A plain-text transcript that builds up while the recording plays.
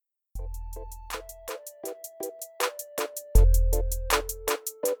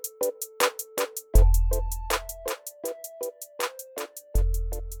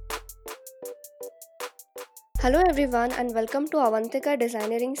Hello everyone and welcome to Avantika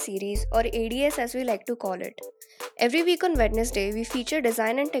Designeering series or ADS as we like to call it. Every week on Wednesday, we feature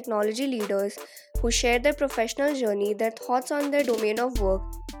design and technology leaders who share their professional journey, their thoughts on their domain of work,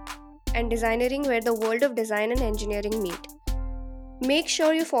 and designeering where the world of design and engineering meet. Make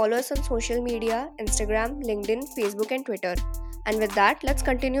sure you follow us on social media, Instagram, LinkedIn, Facebook and Twitter. And with that, let's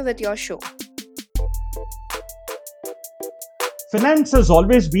continue with your show. Finance has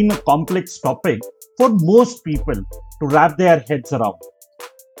always been a complex topic for most people to wrap their heads around.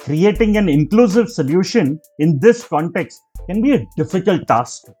 Creating an inclusive solution in this context can be a difficult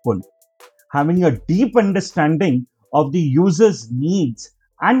task to pull. Having a deep understanding of the user's needs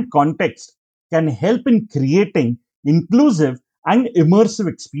and context can help in creating inclusive and immersive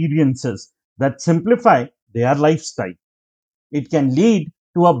experiences that simplify their lifestyle. It can lead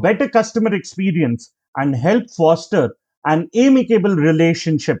to a better customer experience and help foster an amicable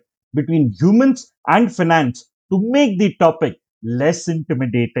relationship between humans and finance to make the topic less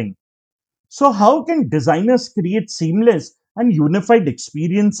intimidating. So, how can designers create seamless and unified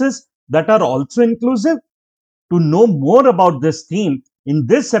experiences that are also inclusive? To know more about this theme, in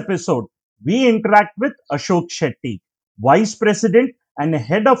this episode, we interact with Ashok Shetty, Vice President and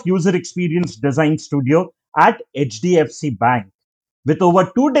Head of User Experience Design Studio at HDFC Bank. With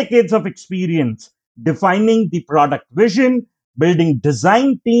over 2 decades of experience defining the product vision, building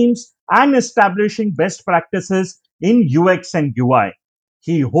design teams, and establishing best practices in UX and UI.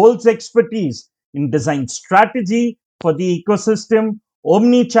 He holds expertise in design strategy for the ecosystem,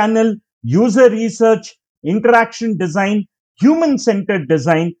 omni-channel, user research, interaction design, human-centered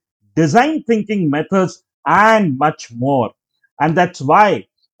design, design thinking methods, and much more. And that's why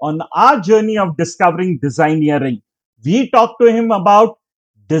on our journey of discovering designeering, we talked to him about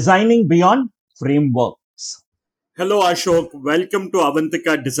designing beyond frameworks. Hello, Ashok. Welcome to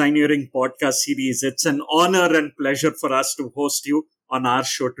Avantika Designeering podcast series. It's an honor and pleasure for us to host you on our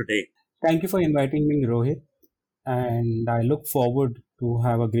show today. Thank you for inviting me, Rohit, and I look forward to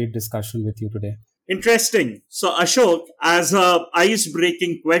have a great discussion with you today. Interesting. So, Ashok, as a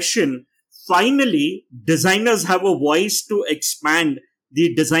ice-breaking question, finally, designers have a voice to expand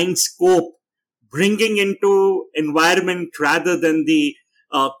the design scope, bringing into environment rather than the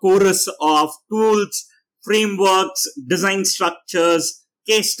chorus of tools, frameworks, design structures,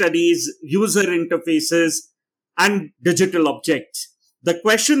 case studies, user interfaces, and digital objects. The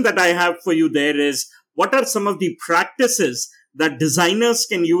question that I have for you there is, what are some of the practices that designers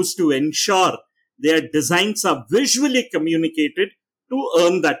can use to ensure their designs are visually communicated to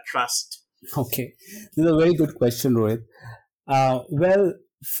earn that trust? Okay, this is a very good question, Rohit.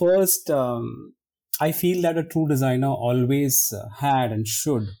 First, I feel that a true designer always had and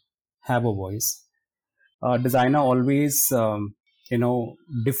should have a voice. A designer always,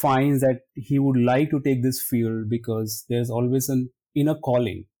 defines that he would like to take this field because there's always an inner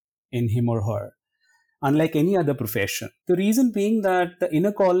calling in him or her, unlike any other profession. The reason being that the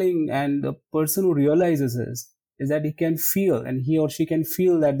inner calling and the person who realizes this is that he can feel and he or she can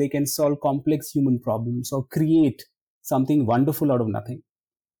feel that they can solve complex human problems or create something wonderful out of nothing.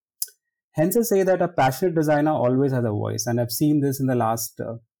 Hence, I say that a passionate designer always has a voice, and I've seen this in the last,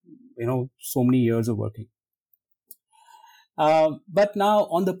 so many years of working. But now,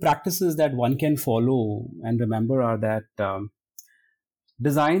 on the practices that one can follow and remember are that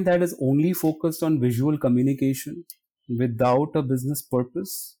design that is only focused on visual communication without a business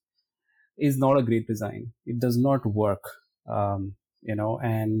purpose is not a great design. It does not work. What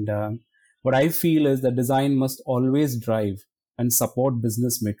I feel is that design must always drive and support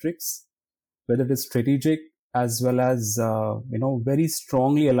business metrics, whether it is strategic as well as, very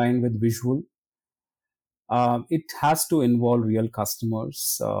strongly aligned with visual. It has to involve real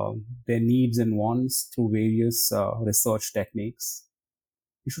customers, their needs and wants through various research techniques.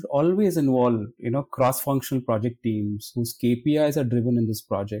 You should always involve, cross-functional project teams whose KPIs are driven in this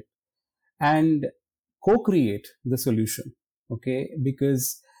project and co-create the solution. Okay,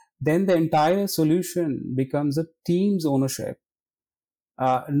 because then the entire solution becomes a team's ownership,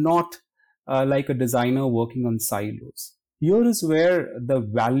 not like a designer working on silos. Here is where the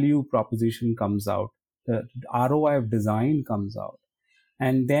value proposition comes out, the ROI of design comes out,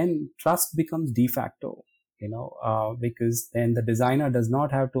 and then trust becomes de facto. Because then the designer does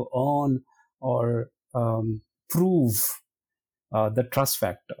not have to earn or prove the trust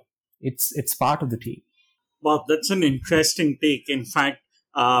factor. It's part of the team. Well, that's an interesting take. In fact,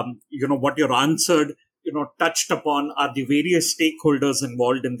 what you answered touched upon are the various stakeholders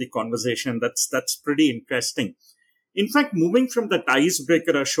involved in the conversation. That's pretty interesting. In fact, moving from that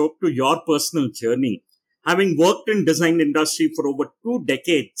icebreaker, Ashok, to your personal journey, having worked in design industry for over 2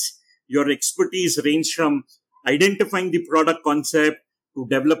 decades, your expertise range from identifying the product concept to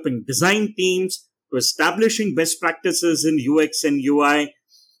developing design teams to establishing best practices in UX and UI.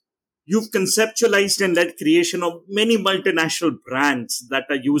 You've conceptualized and led creation of many multinational brands that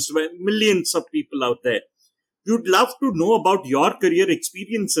are used by millions of people out there. We'd love to know about your career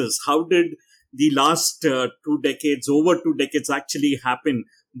experiences. How did the last 2 decades, over 2 decades, actually happen?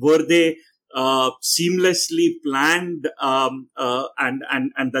 Were they seamlessly planned,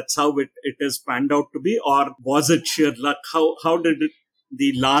 and that's how it has panned out to be, or was it sheer luck? How did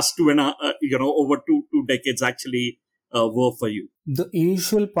the last over two decades actually work for you? The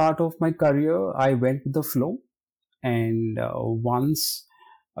initial part of my career, I went with the flow, and once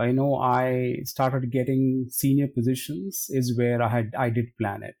I started getting senior positions is where I did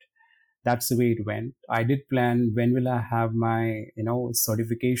plan it. That's the way it went. I did plan when will I have my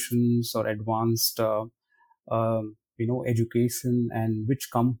certifications or advanced education, and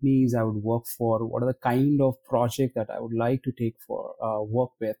which companies I would work for, what are the kind of project that I would like to take for work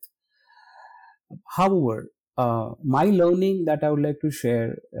with. However, my learning that I would like to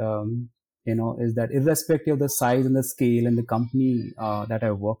share, is that irrespective of the size and the scale and the company that I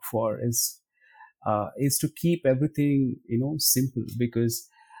work for, is to keep everything simple. Because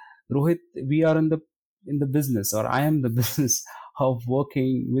Rohit, we are in the business, or I am the business of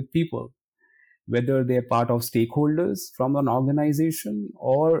working with people, whether they are part of stakeholders from an organization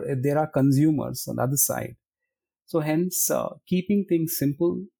or if there are consumers on the other side. So hence, keeping things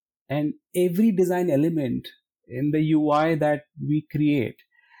simple, and every design element in the UI that we create,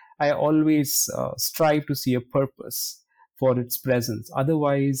 I always strive to see a purpose for its presence.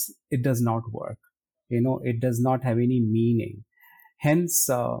 Otherwise, it does not work. It does not have any meaning. Hence,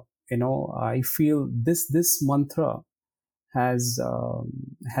 I feel this mantra has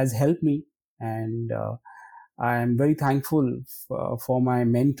helped me, and I am very thankful for my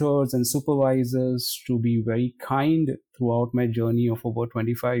mentors and supervisors to be very kind throughout my journey of over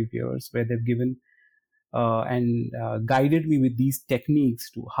 25 years, where they've given and guided me with these techniques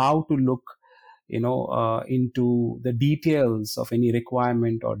to how to look, into the details of any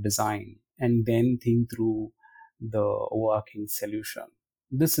requirement or design, and then think through the working solution.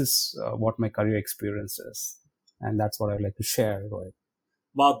 This is what my career experience is, and that's what I'd like to share, Rohit.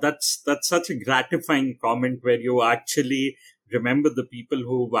 Wow, that's such a gratifying comment where you actually remember the people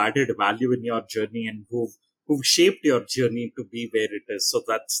who've added value in your journey and who've shaped your journey to be where it is. So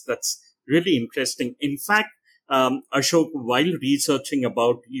that's really interesting. In fact, Ashok, while researching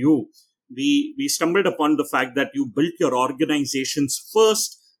about you, we stumbled upon the fact that you built your organization's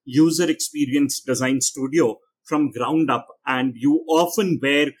first user experience design studio from ground up, and you often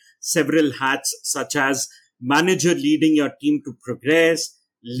wear several hats, such as manager leading your team to progress,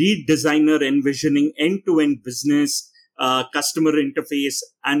 lead designer envisioning end-to-end business, customer interface,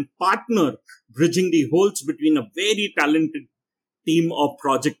 and partner bridging the holes between a very talented team of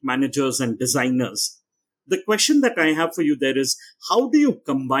project managers and designers. The question that I have for you there is, how do you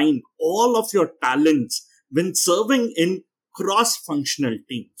combine all of your talents when serving in cross-functional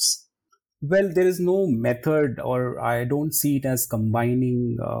teams? Well, there is no method, or I don't see it as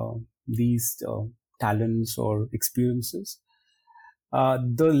combining these talents or experiences.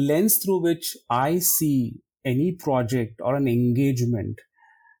 The lens through which I see any project or an engagement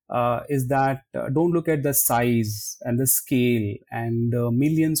is that don't look at the size and the scale and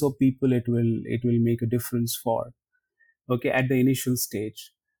millions of people it will make a difference for. Okay, at the initial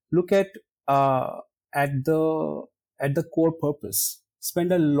stage, look uh, at the at the core purpose.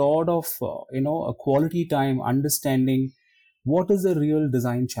 Spend a lot of a quality time understanding what is the real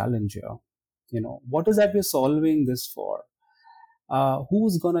design challenge here. What is that we're solving this for?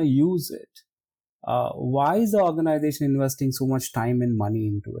 Who's gonna use it? Why is the organization investing so much time and money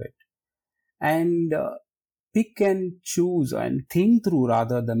into it? And pick and choose and think through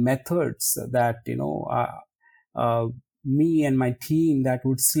rather the methods that uh, me and my team that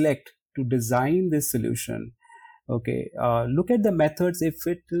would select to design this solution. Okay, look at the methods if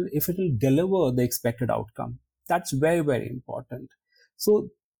it will deliver the expected outcome. That's very, very important. So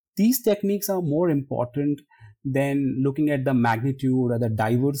these techniques are more important than looking at the magnitude or the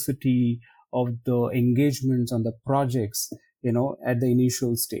diversity of the engagements on the projects at the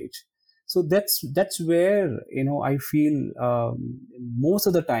initial stage. So that's where I feel most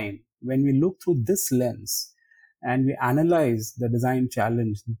of the time when we look through this lens and we analyze the design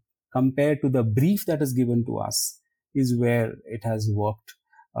challenge compared to the brief that is given to us, is where it has worked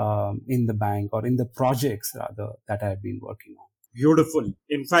in the bank or in the projects rather that I've been working on. Beautiful.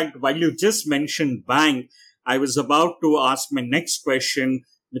 In fact, while you just mentioned bank, I was about to ask my next question,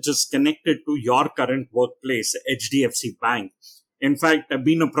 which is connected to your current workplace, HDFC Bank. In fact, I've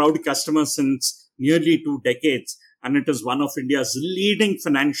been a proud customer since nearly 2 decades, and it is one of India's leading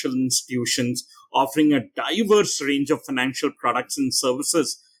financial institutions, offering a diverse range of financial products and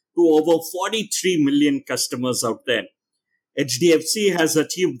services to over 43 million customers out there. HDFC has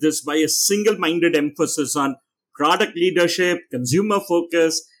achieved this by a single minded emphasis on product leadership, consumer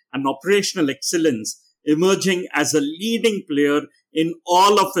focus, and operational excellence, emerging as a leading player in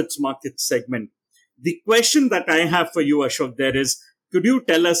all of its market segment. The question that I have for you, Ashok, there is, could you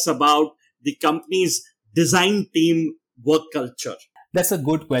tell us about the company's design team work culture? That's a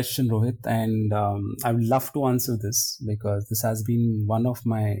good question, Rohit, and I would love to answer this because this has been one of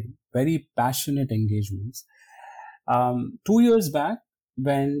my very passionate engagements. 2 years back,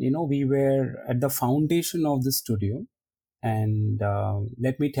 when we were at the foundation of the studio, and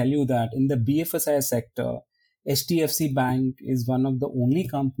let me tell you that in the BFSI sector, HDFC Bank is one of the only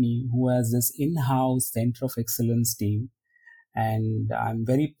company who has this in-house center of excellence team, and I'm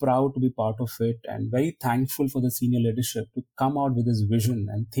very proud to be part of it and very thankful for the senior leadership to come out with this vision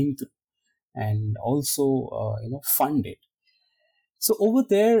and think through and also fund it. So over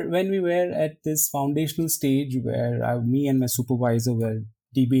there, when we were at this foundational stage where me and my supervisor were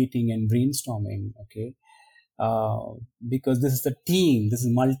debating and brainstorming, okay, because this is a team, this is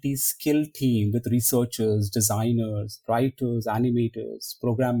a multi-skilled team with researchers, designers, writers, animators,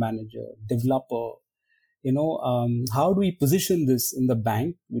 program manager, developer. How do we position this in the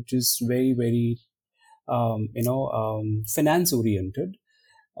bank, which is very, very, finance oriented,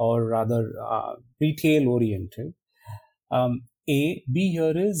 or rather retail oriented? B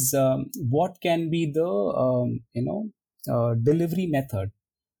here is what can be the delivery method.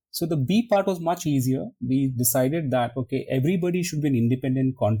 So the B part was much easier. We decided that everybody should be an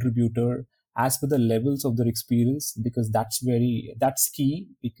independent contributor as per the levels of their experience, because that's key,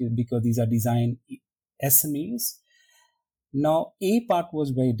 because these are design SMEs. Now A part was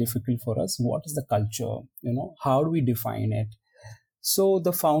very difficult for us. What is the culture? How do we define it? So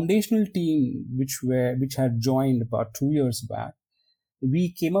the foundational team, which had joined about 2 years back,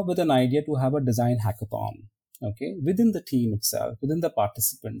 we came up with an idea to have a design hackathon. Okay, within the team itself, within the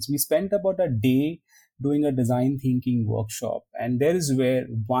participants, we spent about a day doing a design thinking workshop, and there is where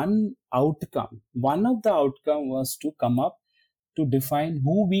one of the outcome was to come up to define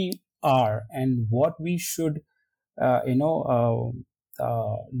who we are and what we should,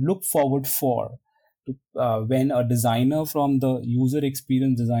 look forward for. When a designer from the user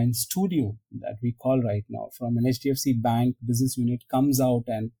experience design studio that we call right now from an HDFC Bank business unit comes out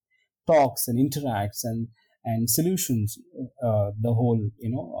and talks and interacts and solutions the whole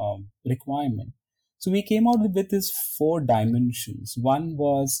requirement. So we came out with these 4 dimensions. One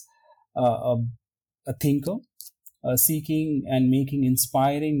was a thinker seeking and making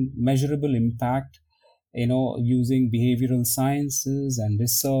inspiring measurable impact, using behavioral sciences and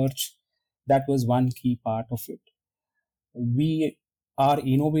research. That was one key part of it. We are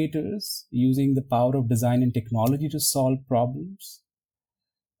innovators using the power of design and technology to solve problems.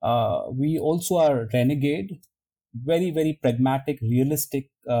 We also are renegade, very, very pragmatic,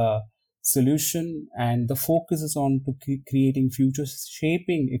 realistic solution, and the focus is on to creating future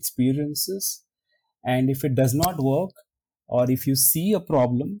shaping experiences. And if it does not work, or if you see a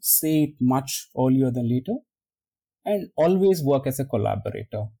problem, say it much earlier than later, and always work as a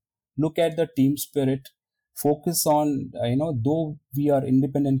collaborator. Look at the team spirit, focus on, though we are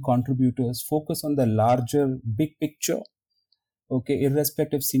independent contributors, focus on the larger big picture. Okay,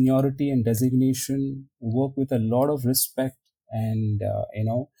 irrespective seniority and designation, work with a lot of respect and,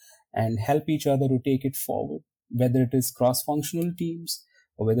 and help each other to take it forward, whether it is cross-functional teams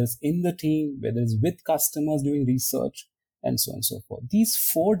or whether it's in the team, whether it's with customers doing research and so on and so forth. These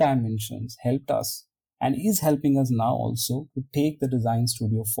 4 dimensions helped us and is helping us now also to take the design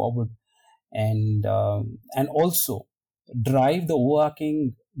studio forward and also drive the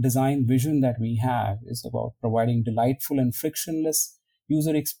overarching design vision that we have is about providing delightful and frictionless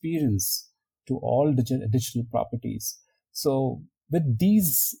user experience to all digital properties. So with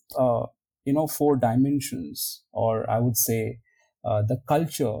these 4 dimensions, or I would say the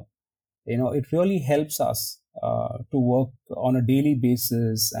culture, it really helps us to work on a daily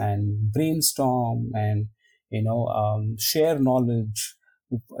basis and brainstorm and share knowledge,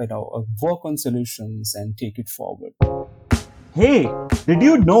 work on solutions and take it forward. Hey, did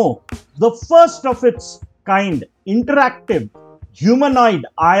you know the first of its kind interactive humanoid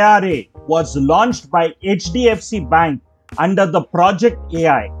IRA was launched by HDFC Bank under the Project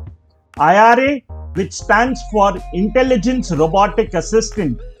AI. IRA, which stands for Intelligence Robotic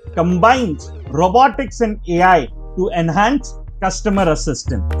Assistant, combines robotics and AI to enhance customer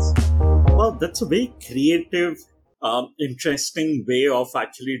assistance. Well, that's a very creative, interesting way of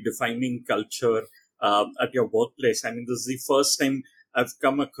actually defining culture at your workplace. I mean, this is the first time I've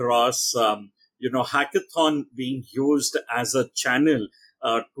come across, hackathon being used as a channel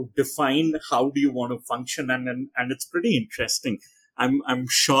to define how do you want to function, and it's pretty interesting. I'm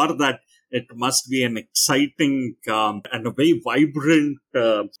sure that it must be an exciting and a very vibrant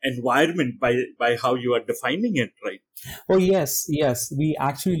environment by how you are defining it, right? Oh yes, yes, we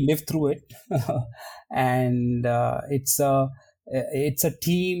actually lived through it, and it's a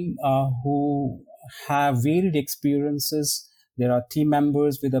team who have varied experiences. There are team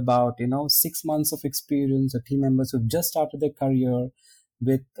members with about 6 months of experience, or team members who've just started their career,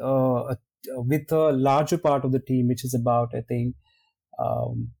 with with a larger part of the team, which is about I think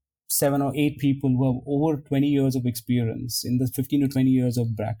um, 7 or 8 people who have over 20 years of experience in the 15 to 20 years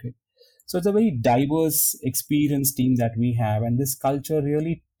of bracket. So it's a very diverse experience team that we have, and this culture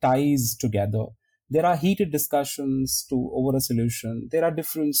really ties together. There are heated discussions to over a solution. There are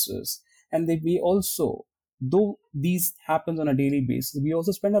differences, and we also, though these happens on a daily basis, we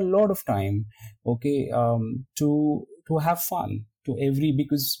also spend a lot of time, okay, to have fun to every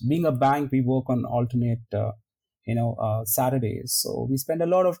because being a bank, we work on alternate. Saturdays. So we spend a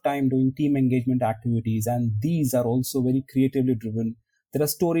lot of time doing team engagement activities, and these are also very creatively driven. There are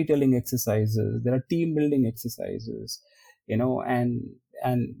storytelling exercises, there are team building exercises,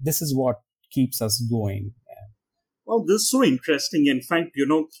 and this is what keeps us going. Well, this is so interesting. In fact,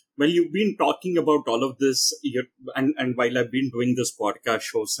 while you've been talking about all of this, and while I've been doing this podcast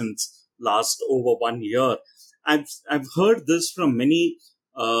show since last over 1 year, I've heard this from many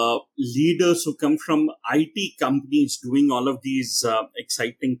leaders who come from IT companies doing all of these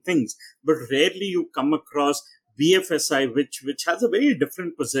exciting things, but rarely you come across BFSI, which has a very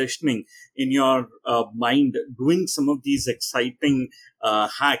different positioning in your mind, doing some of these exciting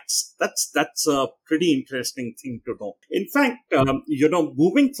hacks. That's a pretty interesting thing to know. In fact,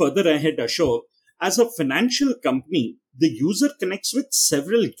 moving further ahead, Ashok, as a financial company, the user connects with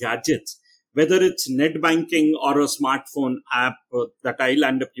several gadgets, whether it's net banking or a smartphone app that I'll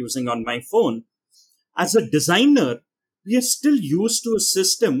end up using on my phone. As a designer, we are still used to a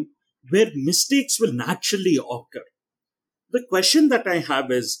system where mistakes will naturally occur. The question that I have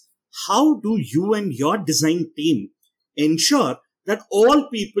is, how do you and your design team ensure that all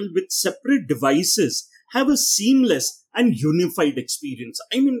people with separate devices have a seamless and unified experience?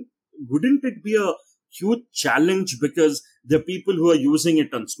 I mean, wouldn't it be a huge challenge because the people who are using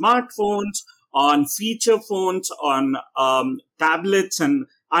it on smartphones, on feature phones, on tablets and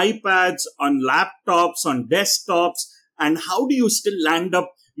iPads, on laptops, on desktops, and how do you still land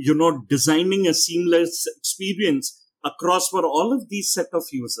up, designing a seamless experience across for all of these set of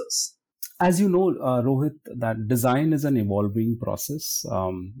users? As you know, Rohit, that design is an evolving process.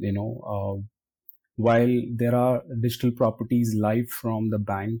 While there are digital properties live from the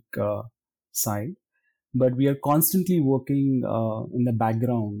bank side, but we are constantly working in the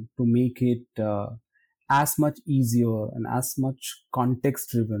background to make it as much easier and as much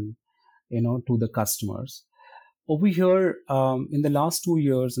context driven, to the customers. Over here, in the last 2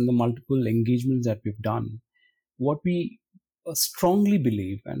 years, in the multiple engagements that we've done, what we strongly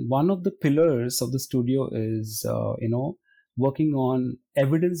believe, and one of the pillars of the studio is, working on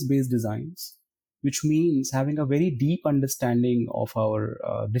evidence-based designs, which means having a very deep understanding of our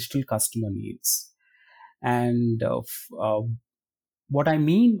digital customer needs. And what I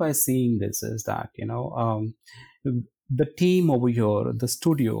mean by saying this is that, the team over here, the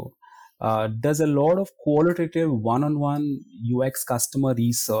studio, does a lot of qualitative one-on-one UX customer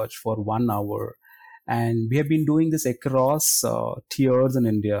research for 1 hour. And we have been doing this across tiers in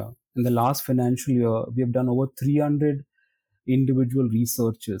India. In the last financial year, we have done over 300 individual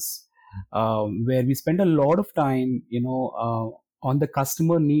researches, where we spend a lot of time, on the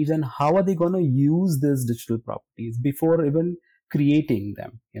customer needs and how are they going to use these digital properties before even creating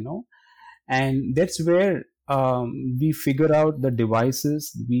them, and that's where we figure out the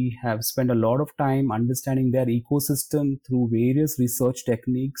devices. We have spent a lot of time understanding their ecosystem through various research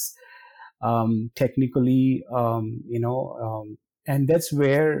techniques, technically, and that's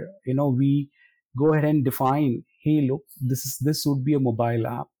where, we go ahead and define, hey, look, this would be a mobile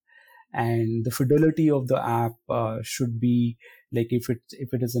app, and the fidelity of the app should be like, if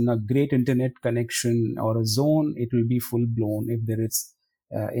it is in a great internet connection or a zone, it will be full blown. If there is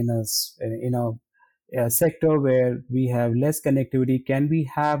in a sector where we have less connectivity, can we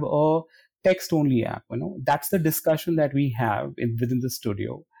have a text only app. That's the discussion that we have within the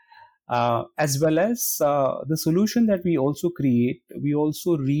studio. As well as the solution that we also create, we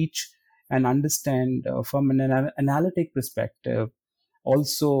also reach and understand from an analytic perspective,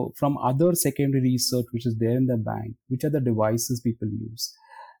 also from other secondary research which is there in the bank, which are the devices people use.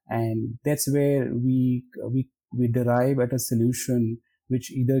 And that's where we derive at a solution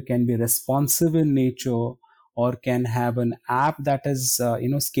which either can be responsive in nature or can have an app that is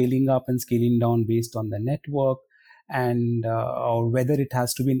scaling up and scaling down based on the network, and or whether it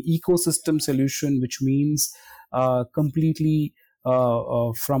has to be an ecosystem solution, which means completely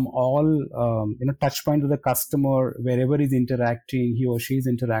from all touch point of the customer, wherever he's interacting, he or she is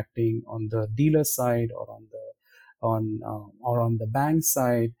interacting on the dealer side or on the bank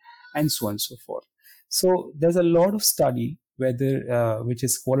side, and so on and so forth. So there's a lot of study whether which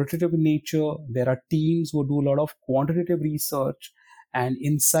is qualitative in nature. There are teams who do a lot of quantitative research, and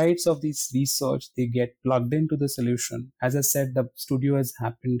insights of this research, they get plugged into the solution. As I said, the studio has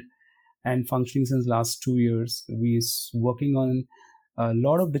happened and functioning since last 2 years. We is working on a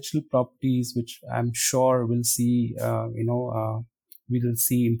lot of digital properties, which I'm sure will see, we will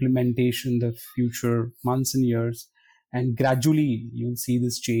see implementation in the future months and years, and gradually you'll see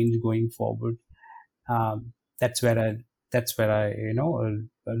this change going forward. That's where I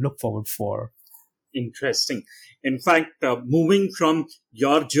look forward for. Interesting. In fact, moving from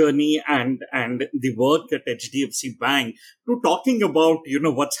your journey and the work at HDFC Bank to talking about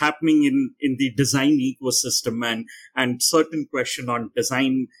what's happening in the design ecosystem and certain question on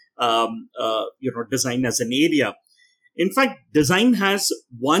design, design as an area. In fact, design has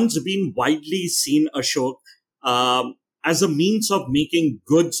once been widely seen, Ashok, as a means of making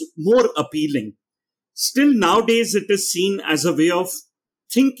goods more appealing. Still, nowadays, it is seen as a way of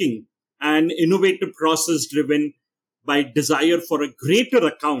thinking, an innovative process driven by desire for a greater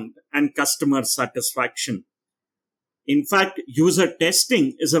account and customer satisfaction. In fact, user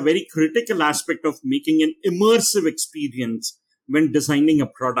testing is a very critical aspect of making an immersive experience when designing a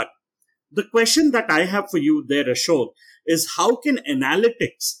product. The question that I have for you there, Ashok, is how can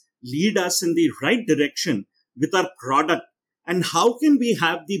analytics lead us in the right direction with our product, and how can we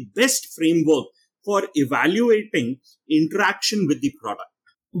have the best framework for evaluating interaction with the product?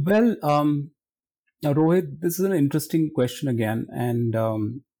 Well, now, Rohit, this is an interesting question again, and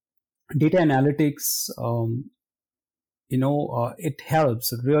data analytics, it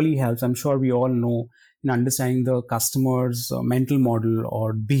helps. It really helps. I'm sure we all know in understanding the customer's mental model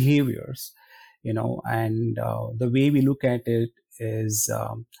or behaviors, and the way we look at it is,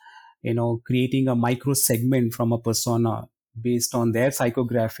 creating a micro segment from a persona based on their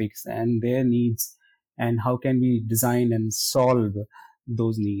psychographics and their needs, and how can we design and solve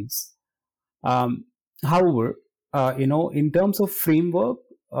those needs. However, in terms of framework,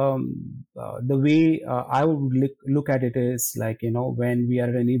 the way I would look at it is like, when we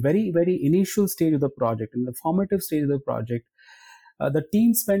are in a very, very initial stage of the project, in the formative stage of the project, the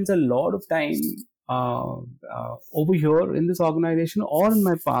team spends a lot of time over here in this organization or in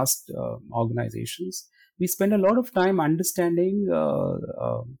my past organizations. We spend a lot of time understanding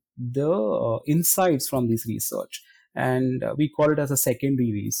the insights from this research, and we call it as a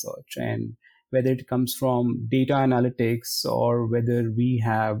secondary research. And whether it comes from data analytics or whether we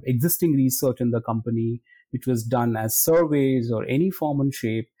have existing research in the company which was done as surveys or any form and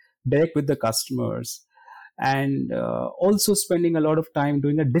shape direct with the customers, and also spending a lot of time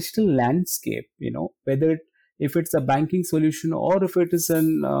doing a digital landscape, whether if it's a banking solution or if it is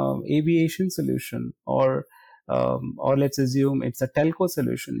an aviation solution, or let's assume it's a telco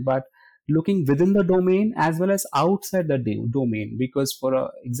solution, but looking within the domain as well as outside the domain, because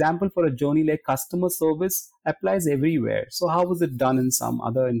for example, for a journey like customer service applies everywhere. So how was it done in some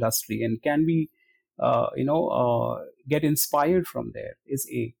other industry, and can we get inspired from there, is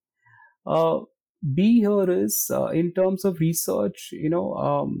A. B here is in terms of research,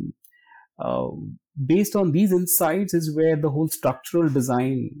 based on these insights is where the whole structural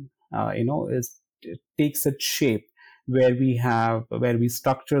design takes its shape, where we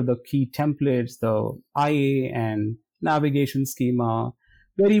structure the key templates, the IA and navigation schema,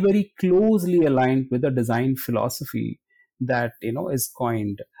 very, very closely aligned with the design philosophy that is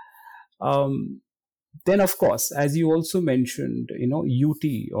coined. Then, of course, as you also mentioned, UT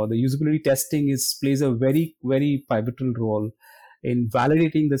or the usability testing plays a very, very pivotal role in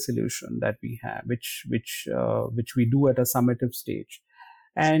validating the solution that we have, which we do at a summative stage.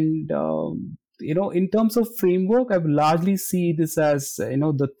 And in terms of framework, I would largely see this as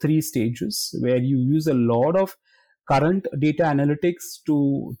the 3 stages where you use a lot of current data analytics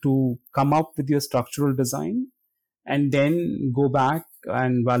to come up with your structural design, and then go back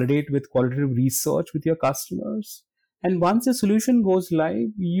and validate with qualitative research with your customers. And once the solution goes live,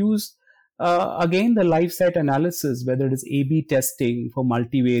 use again the live site analysis, whether it is A/B testing for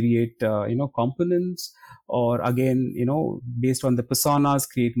multivariate components, or again based on the personas,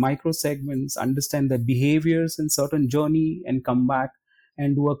 create micro segments, understand the behaviors in certain journey, and come back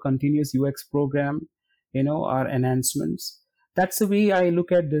and do a continuous UX program, or enhancements. That's the way I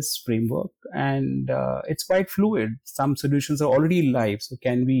look at this framework, and it's quite fluid. Some solutions are already live, so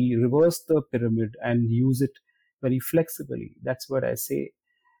can we reverse the pyramid and use it very flexibly? That's what I say.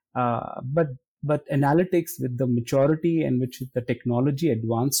 But analytics, with the maturity and which the technology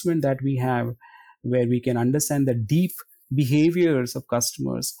advancement that we have, where we can understand the deep behaviors of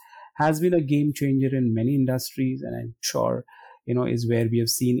customers, has been a game changer in many industries, and I'm sure is where we have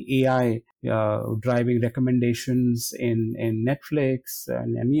seen AI driving recommendations in Netflix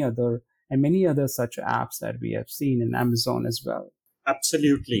and many other such apps that we have seen in Amazon as well.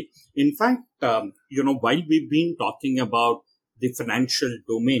 Absolutely. In fact, while we've been talking about the financial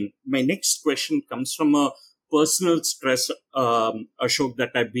domain, my next question comes from a personal stress, Ashok, that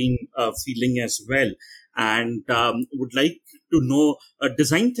I've been feeling as well, and would like to know a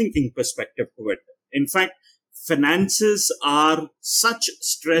design thinking perspective to it. In fact, finances are such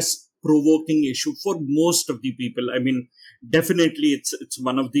stress provoking issue for most of the people. I mean, definitely it's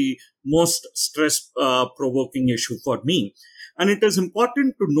one of the most stress provoking issue for me. And it is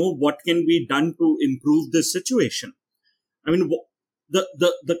important to know what can be done to improve this situation. I mean,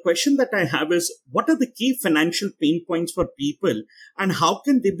 the question that I have is, what are the key financial pain points for people, and how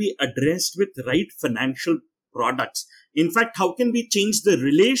can they be addressed with right financial products? In fact, how can we change the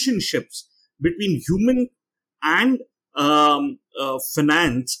relationships between human and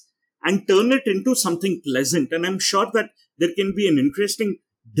finance and turn it into something pleasant? And I'm sure that there can be an interesting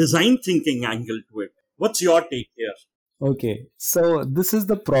design thinking angle to it. What's your take here? Okay, so this is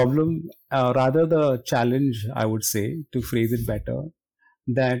the problem, rather the challenge, I would say, to phrase it better,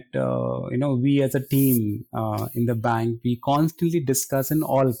 that we as a team in the bank, we constantly discuss in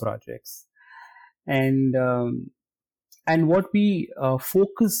all projects, and what we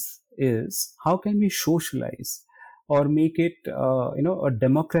focus is how can we socialize or make it a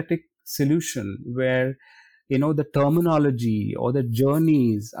democratic solution where the terminology or the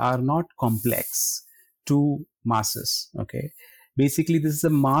journeys are not complex to masses. Okay, basically this is a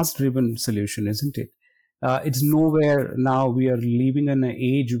mass driven solution, isn't it? It's nowhere now. We are living in an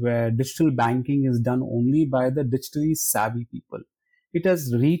age where digital banking is done only by the digitally savvy people. It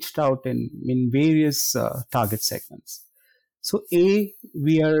has reached out in various target segments. So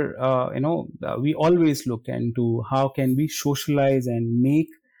we are we always look into how can we socialize and make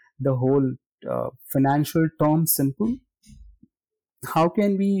the whole financial term simple. How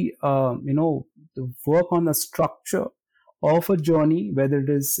can we work on the structure of a journey, whether it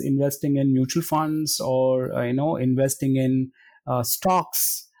is investing in mutual funds or investing in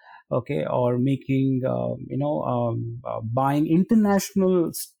stocks, okay, or making buying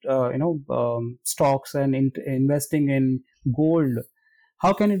international stocks and investing in gold.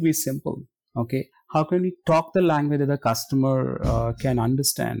 How can it be simple? Okay, how can we talk the language that the customer can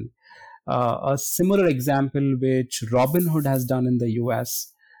understand? A similar example which Robinhood has done in the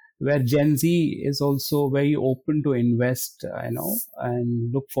US, where Gen Z is also very open to invest,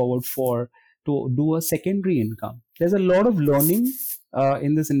 and look forward to do a secondary income. There's a lot of learning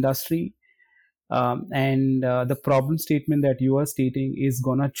in this industry, and the problem statement that you are stating is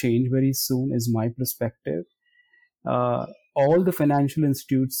gonna change very soon, is my perspective. All the financial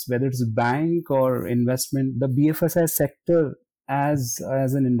institutes, whether it's bank or investment, the BFSI sector as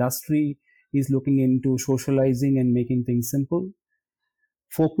an industry is looking into socializing and making things simple,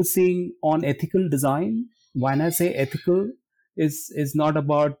 focusing on ethical design. When I say ethical, is not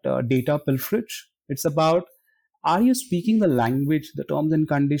about data pilferage. It's about, are you speaking the language, the terms and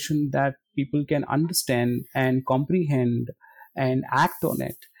conditions that people can understand and comprehend and act on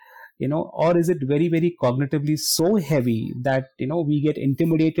it? Or is it very, very cognitively so heavy that we get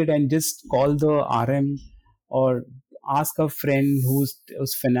intimidated and just call the RM or ask a friend who's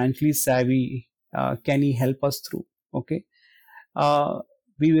financially savvy, can he help us through? Okay.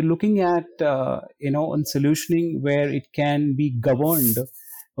 We were looking at on solutioning where it can be governed.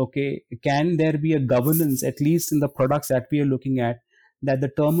 Okay, can there be a governance, at least in the products that we are looking at, that the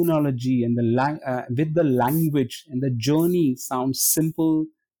terminology and with the language and the journey sounds simple,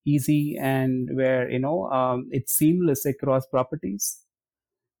 easy, and where it's seamless across properties.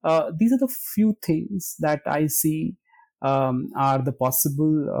 These are the few things that I see are the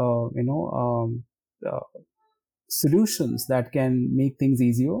possible solutions that can make things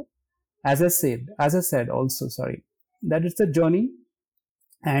easier. As I said also, sorry, that it's a journey.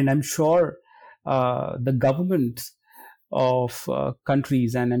 And I'm sure the government of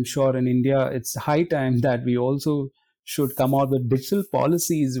countries, and I'm sure in India, it's high time that we also should come out with digital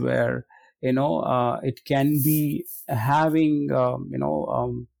policies where it can be having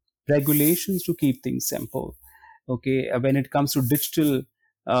regulations to keep things simple. Okay, when it comes to digital,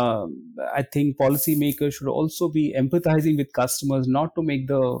 I think policymakers should also be empathizing with customers, not to make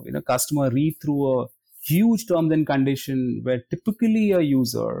the customer read through a huge terms and condition where typically a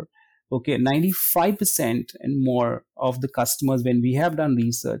user, okay, 95% and more of the customers, when we have done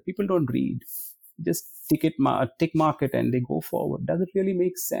research, people don't read, just tick mark it and they go forward. Does it really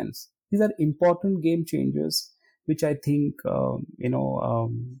make sense? These are important game changers which I think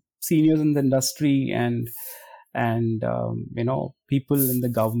seniors in the industry and people in the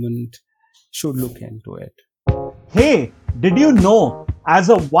government should look into it. Hey, did you know, as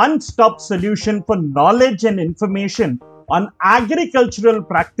a one stop solution for knowledge and information on agricultural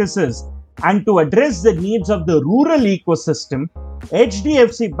practices and to address the needs of the rural ecosystem,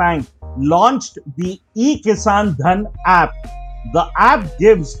 HDFC Bank launched the eKisan Dhan app. The app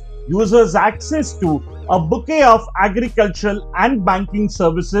gives users access to a bouquet of agricultural and banking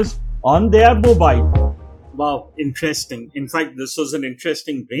services on their mobile. Wow, interesting. In fact, this was an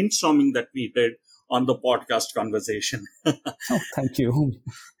interesting brainstorming that we did on the podcast conversation. Oh, thank you.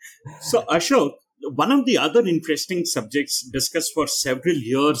 So, Ashok, one of the other interesting subjects discussed for several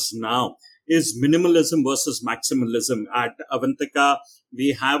years now is minimalism versus maximalism. At Avantika,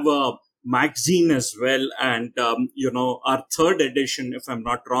 we have a magazine as well, and our third edition, if I'm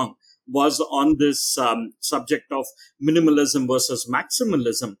not wrong, was on this subject of minimalism versus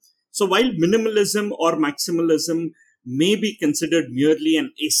maximalism. So, while minimalism or maximalism may be considered merely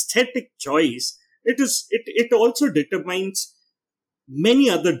an aesthetic choice, it also determines many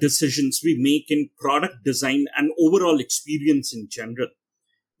other decisions we make in product design and overall experience in general.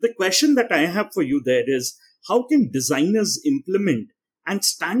 The question that I have for you there is, how can designers implement and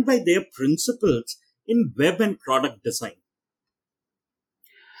stand by their principles in web and product design?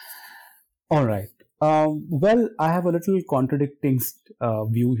 All right. Well, I have a little contradicting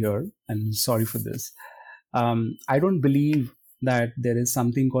view here, and sorry for this. I don't believe that there is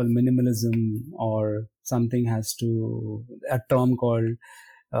something called minimalism or something has to a term called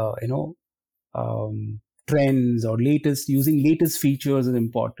uh, you know trends or latest using latest features is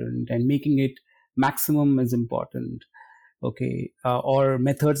important and making it maximum is important. Okay, or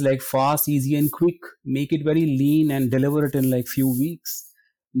methods like fast, easy, and quick make it very lean and deliver it in like few weeks.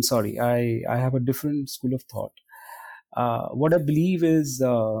 I'm sorry, I have a different school of thought. What I believe is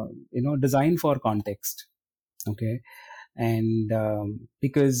design for context. Okay, and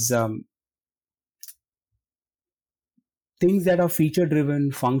because things that are feature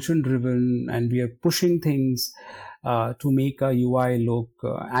driven, function driven, and we are pushing things to make a UI look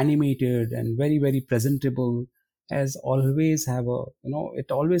animated and very very presentable, as always have a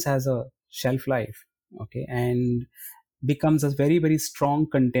it always has a shelf life. Okay, and becomes a very very strong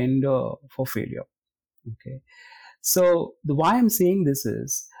contender for failure. Okay, so the why I'm saying this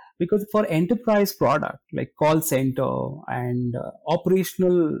is because for enterprise product like call center and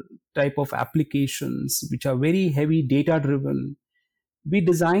operational type of applications which are very heavy data driven, we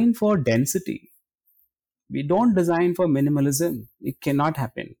design for density. We don't design for minimalism. It cannot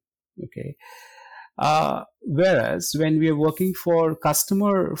happen. Okay. Whereas when we are working for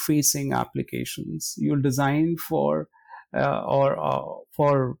customer facing applications, you'll design for or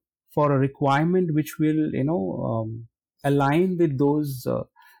for a requirement which will align with those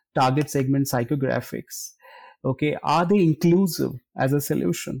target segment psychographics. Okay, are they inclusive as a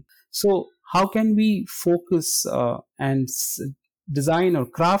solution? So how can we focus and design or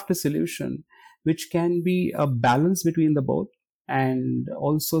craft a solution which can be a balance between the both and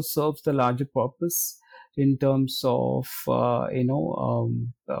also serves the larger purpose in terms of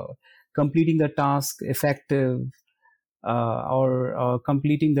completing the task effective or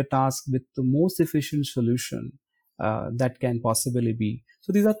completing the task with the most efficient solution that can possibly be.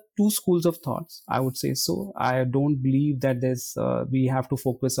 So these are two schools of thoughts, I would say. So I don't believe that there's we have to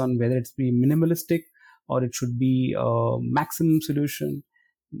focus on whether it's be minimalistic or it should be a maximum solution.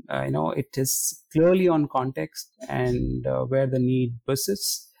 It is clearly on context and where the need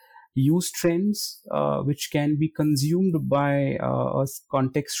persists. Use trends which can be consumed by a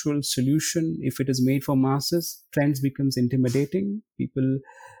contextual solution. If it is made for masses, trends becomes intimidating. People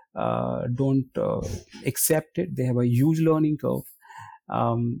don't accept it. They have a huge learning curve.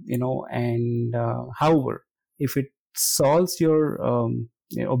 And however, if it solves your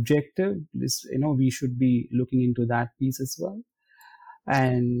objective, we should be looking into that piece as well.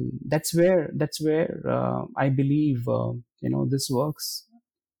 And that's where I believe this works.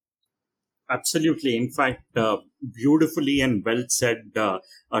 Absolutely. In fact, beautifully and well said,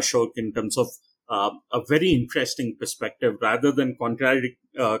 Ashok, in terms of a very interesting perspective. Rather than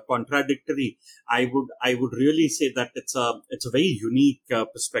contradictory, I would really say that it's a very unique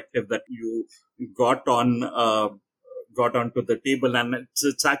perspective that you got on got onto the table, and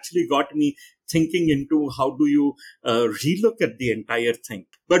it's actually got me thinking into how do you relook at the entire thing.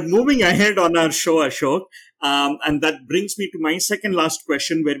 But moving ahead on our show, Ashok, and that brings me to my second last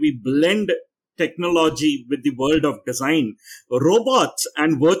question, where we blend technology with the world of design. Robots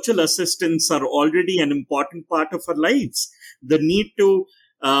and virtual assistants are already an important part of our lives. The need to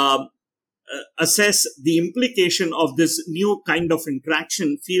assess the implication of this new kind of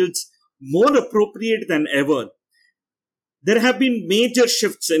interaction feels more appropriate than ever. There have been major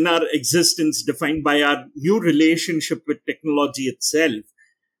shifts in our existence defined by our new relationship with technology itself.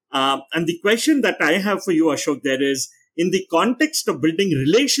 And the question that I have for you, Ashok, there is, in the context of building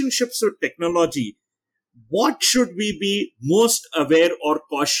relationships with technology, what should we be most aware or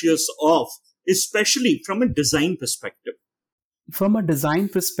cautious of, especially from a design perspective? From a design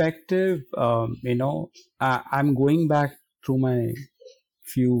perspective, I'm going back through my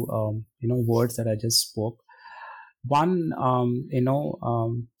few, words that I just spoke. One,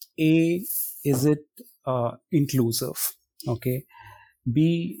 A, is it inclusive? Okay.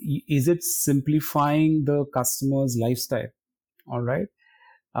 B, is it simplifying the customer's lifestyle? All right.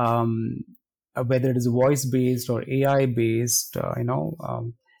 Um, Whether it is voice based or AI based,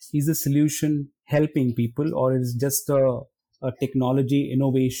 is the solution helping people, or is just a technology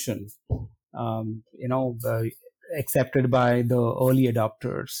innovation, accepted by the early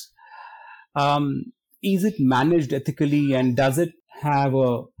adopters? Is it managed ethically, and does it have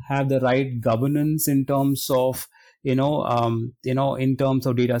the right governance in terms of in terms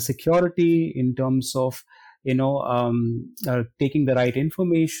of data security, in terms of taking the right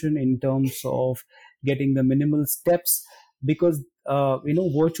information, in terms of getting the minimal steps? Because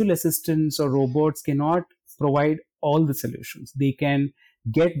virtual assistants or robots cannot provide all the solutions. They can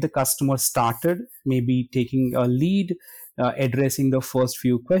get the customer started, maybe taking a lead, addressing the first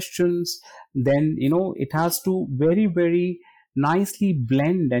few questions. Then it has to very, very nicely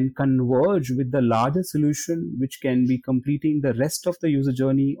blend and converge with the larger solution, which can be completing the rest of the user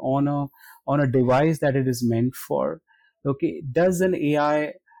journey on a device that it is meant for. Okay, does an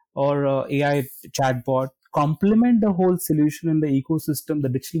AI or AI chatbot complement the whole solution in the ecosystem, the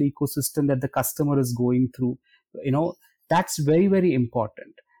digital ecosystem that the customer is going through? you know that's very, very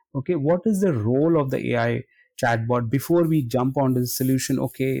important. Okay, what is the role of the AI chatbot before we jump on the solution?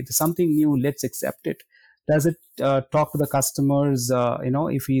 Okay, there's something new, let's accept it. Does it talk to the customers,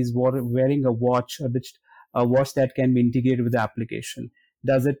 if he's wearing a watch, a watch that can be integrated with the application?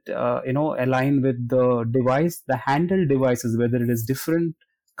 Does it align with the device, the handheld devices, whether it is different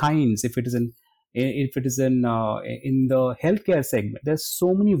kinds? If it is in the healthcare segment, there's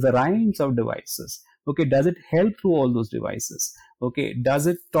so many variants of devices. Okay, does it help through all those devices? Okay, does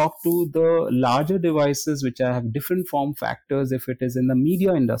it talk to the larger devices which have different form factors? If it is in the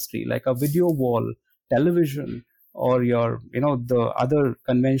media industry, like a video wall, television, or your the other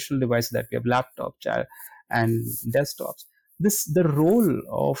conventional devices that we have, laptop, and desktops. The role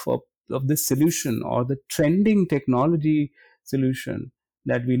of this solution, or the trending technology solution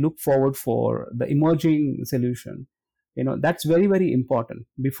that we look forward for, the emerging solution, that's very, very important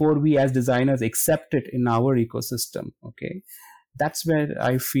before we as designers accept it in our ecosystem. Okay, that's where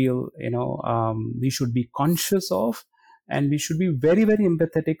I feel we should be conscious of, and we should be very, very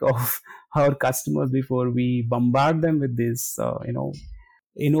empathetic of our customers before we bombard them with these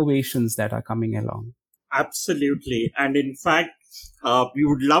innovations that are coming along. Absolutely. And in fact, we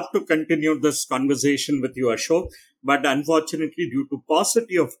would love to continue this conversation with you, Ashok. But unfortunately, due to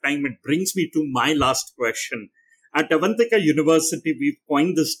paucity of time, it brings me to my last question. At Avantika University, we've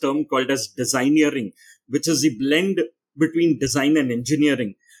coined this term called as designeering, which is a blend between design and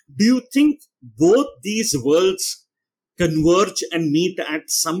engineering. Do you think both these worlds converge and meet at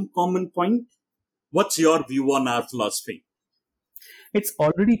some common point? What's your view on our philosophy? It's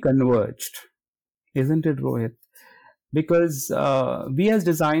already converged, isn't it, Rohit? Because we as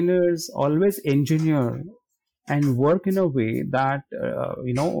designers always engineer and work in a way that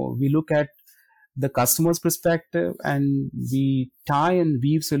we look at the customer's perspective, and we tie and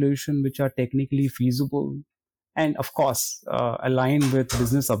weave solutions which are technically feasible, and of course align with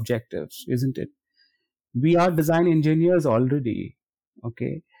business objectives, isn't it? We are design engineers already.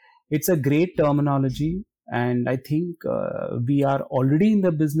 Okay, it's a great terminology, and I think we are already in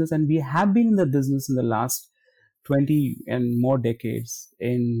the business, and we have been in the business in the last 20 and more decades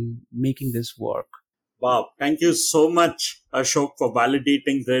in making this work. Wow. Thank you so much, Ashok, for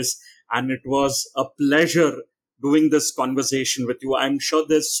validating this. and it was a pleasure doing this conversation with you. I'm sure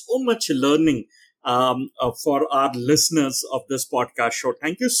there's so much learning for our listeners of this podcast show.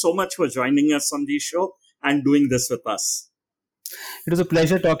 Thank you so much for joining us on the show and doing this with us. It was a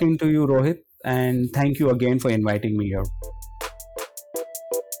pleasure talking to you, Rohit, and thank you again for inviting me here.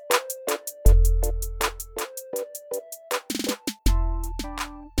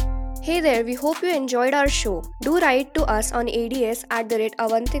 Hey there, we hope you enjoyed our show. Do write to us on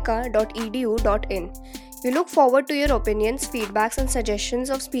ads@avantika.edu.in. We look forward to your opinions, feedbacks, and suggestions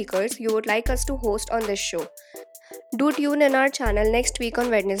of speakers you would like us to host on this show. Do tune in our channel next week on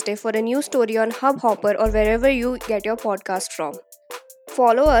Wednesday for a new story on Hubhopper or wherever you get your podcast from.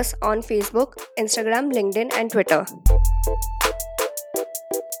 Follow us on Facebook, Instagram, LinkedIn, and Twitter.